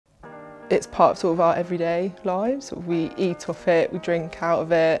it's part of sort of our everyday lives. We eat off it, we drink out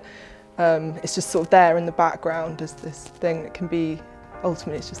of it. It's just sort of there in the background as this thing that can be,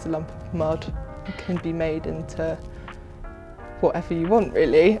 ultimately it's just a lump of mud. It can be made into whatever you want,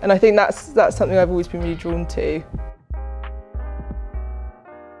 really. And I think that's something I've always been really drawn to.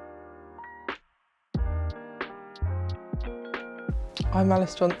 I'm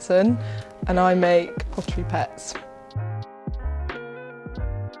Alice Johnson and I make Pottery Pets.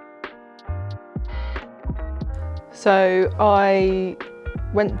 So I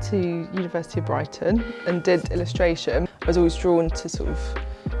went to University of Brighton and did illustration. I was always drawn to sort of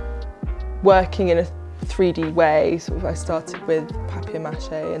working in a 3D way. Sort of I started with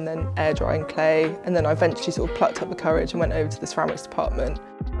papier-mâché and then air drying clay, and then I eventually sort of plucked up the courage and went over to the ceramics department.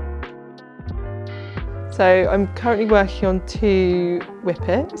 So I'm currently working on 2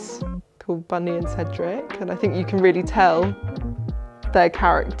 whippets called Bunny and Cedric, and I think you can really tell their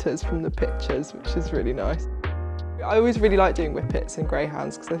characters from the pictures, which is really nice. I always really like doing whippets and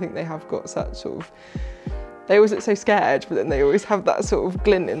greyhounds because I think they have got such sort of, they always look so scared, but then they always have that sort of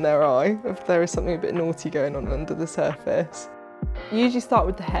glint in their eye if there is something a bit naughty going on under the surface. You usually start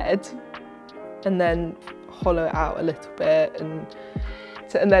with the head and then hollow it out a little bit and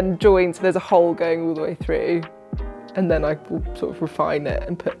then join, so there's a hole going all the way through, and then I will sort of refine it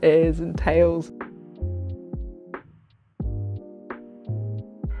and put ears and tails.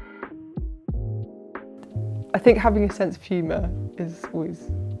 I think having a sense of humour is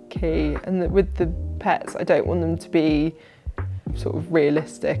always key, and with the pets I don't want them to be sort of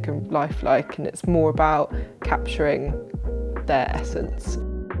realistic and lifelike, and it's more about capturing their essence.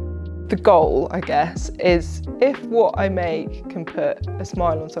 The goal, I guess, is if what I make can put a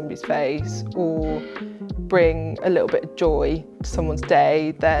smile on somebody's face or bring a little bit of joy to someone's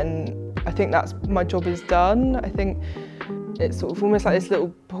day, then I think my job is done. I think it's sort of almost like this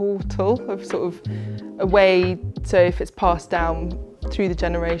little portal of sort of a way, so if it's passed down through the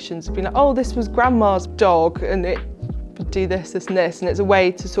generations, being like, oh, this was grandma's dog and it would do this, this and this, and it's a way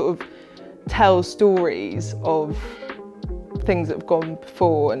to sort of tell stories of things that have gone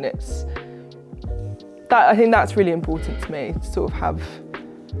before, and I think that's really important to me, to sort of have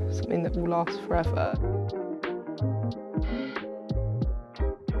something that will last forever.